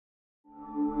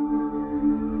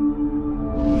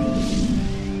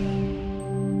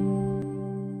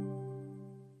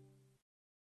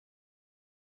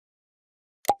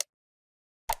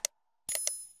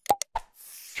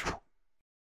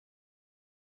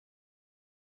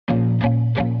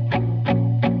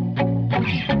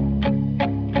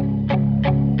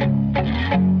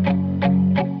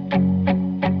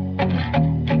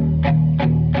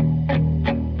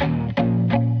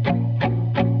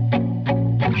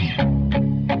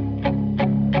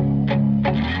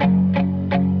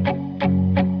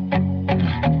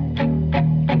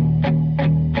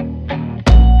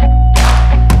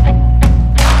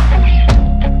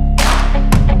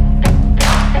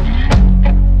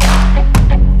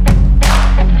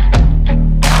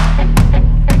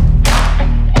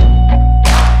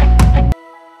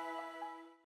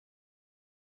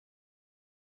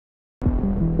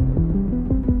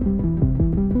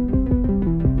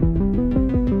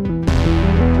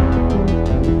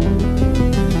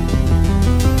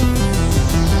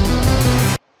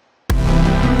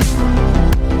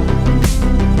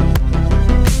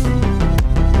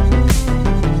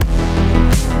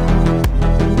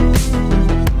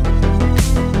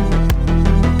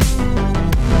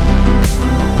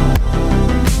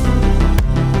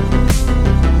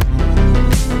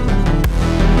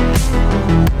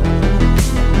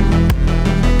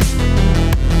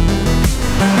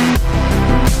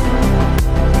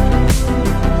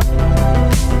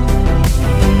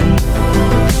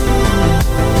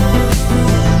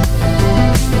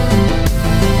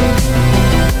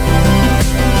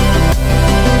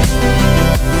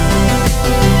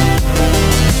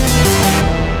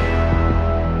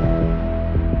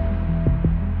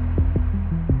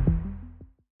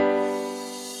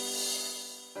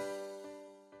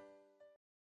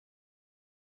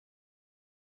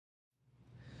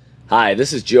Hi,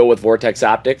 this is Joe with Vortex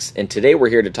Optics, and today we're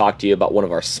here to talk to you about one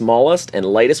of our smallest and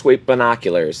lightest weight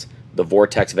binoculars, the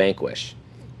Vortex Vanquish.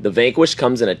 The Vanquish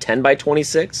comes in a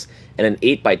 10x26 and an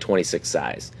 8x26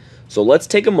 size. So let's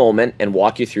take a moment and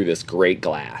walk you through this great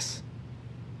glass.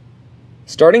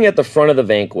 Starting at the front of the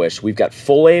Vanquish, we've got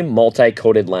full-A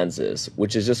multi-coated lenses,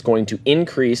 which is just going to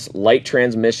increase light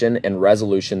transmission and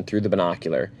resolution through the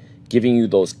binocular, giving you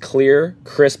those clear,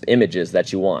 crisp images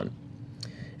that you want.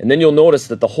 And then you'll notice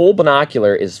that the whole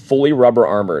binocular is fully rubber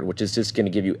armored, which is just going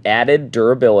to give you added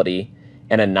durability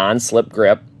and a non-slip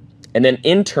grip. And then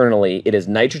internally, it is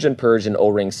nitrogen purged and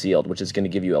O-ring sealed, which is going to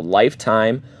give you a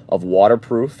lifetime of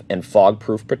waterproof and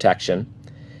fog-proof protection.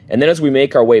 And then as we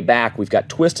make our way back, we've got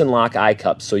twist and lock eye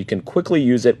cups, so you can quickly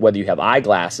use it whether you have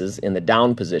eyeglasses in the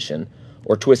down position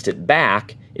or twist it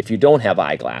back if you don't have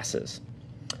eyeglasses.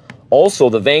 Also,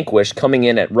 the Vanquish, coming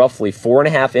in at roughly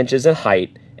 4.5 inches in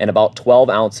height and about 12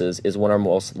 ounces, is one of our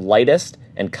most lightest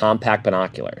and compact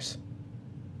binoculars.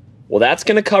 Well, that's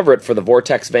going to cover it for the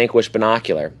Vortex Vanquish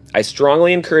binocular. I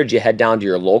strongly encourage you to head down to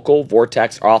your local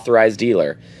Vortex authorized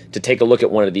dealer to take a look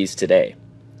at one of these today.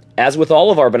 As with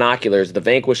all of our binoculars, the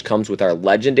Vanquish comes with our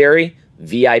legendary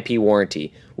VIP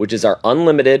warranty, which is our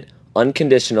unlimited,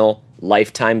 unconditional,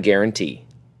 lifetime guarantee.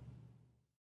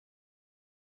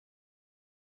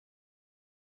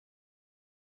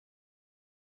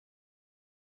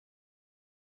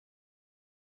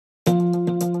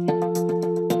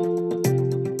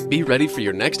 Be ready for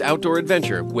your next outdoor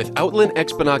adventure with Outland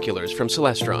X Binoculars from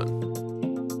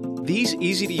Celestron. These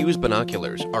easy-to-use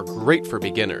binoculars are great for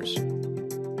beginners.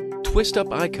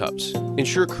 Twist-up eye cups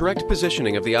ensure correct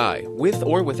positioning of the eye with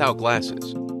or without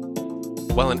glasses,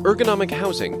 while an ergonomic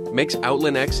housing makes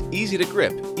Outland X easy to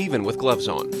grip even with gloves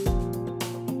on.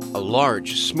 A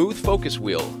large, smooth focus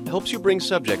wheel helps you bring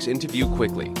subjects into view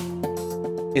quickly.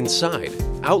 Inside,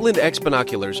 Outland X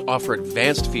binoculars offer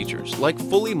advanced features like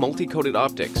fully multi-coated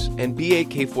optics and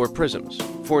BAK4 prisms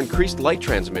for increased light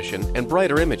transmission and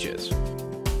brighter images.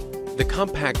 The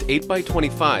compact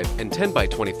 8x25 and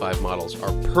 10x25 models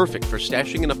are perfect for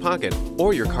stashing in a pocket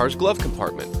or your car's glove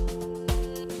compartment.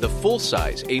 The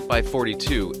full-size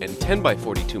 8x42 and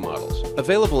 10x42 models,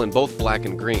 available in both black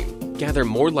and green, gather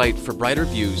more light for brighter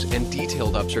views and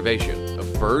detailed observation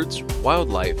of birds,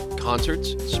 wildlife,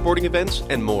 concerts, sporting events,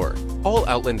 and more. All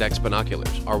Outland X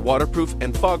binoculars are waterproof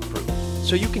and fog-proof,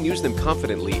 so you can use them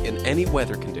confidently in any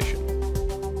weather condition.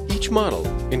 Each model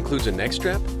includes a neck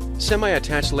strap,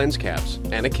 semi-attached lens caps,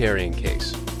 and a carrying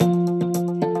case.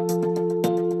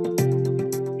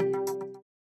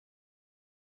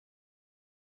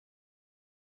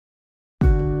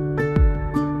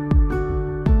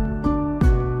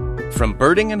 From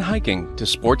birding and hiking to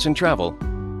sports and travel,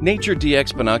 Nature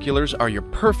DX binoculars are your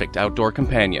perfect outdoor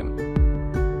companion.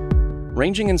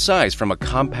 Ranging in size from a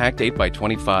compact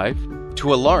 8x25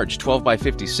 to a large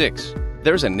 12x56,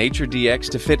 there's a Nature DX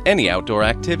to fit any outdoor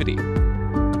activity.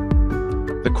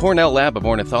 The Cornell Lab of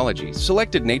Ornithology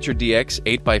selected Nature DX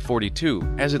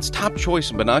 8x42 as its top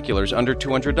choice in binoculars under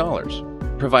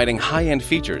 $200, providing high-end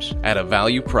features at a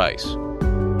value price.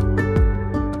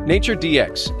 Nature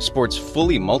DX sports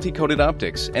fully multi-coated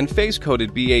optics and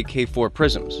phase-coated BAK4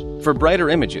 prisms for brighter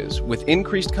images with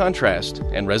increased contrast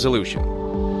and resolution.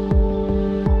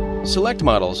 Select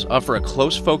models offer a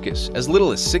close focus as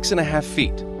little as 6.5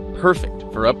 feet, perfect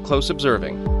for up-close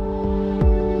observing.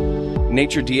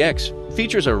 Nature DX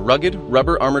features a rugged,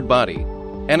 rubber-armored body,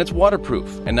 and it's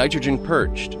waterproof and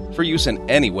nitrogen-purged for use in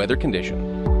any weather condition.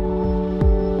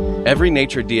 Every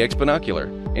Nature DX binocular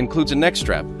includes a neck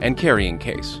strap and carrying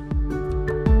case.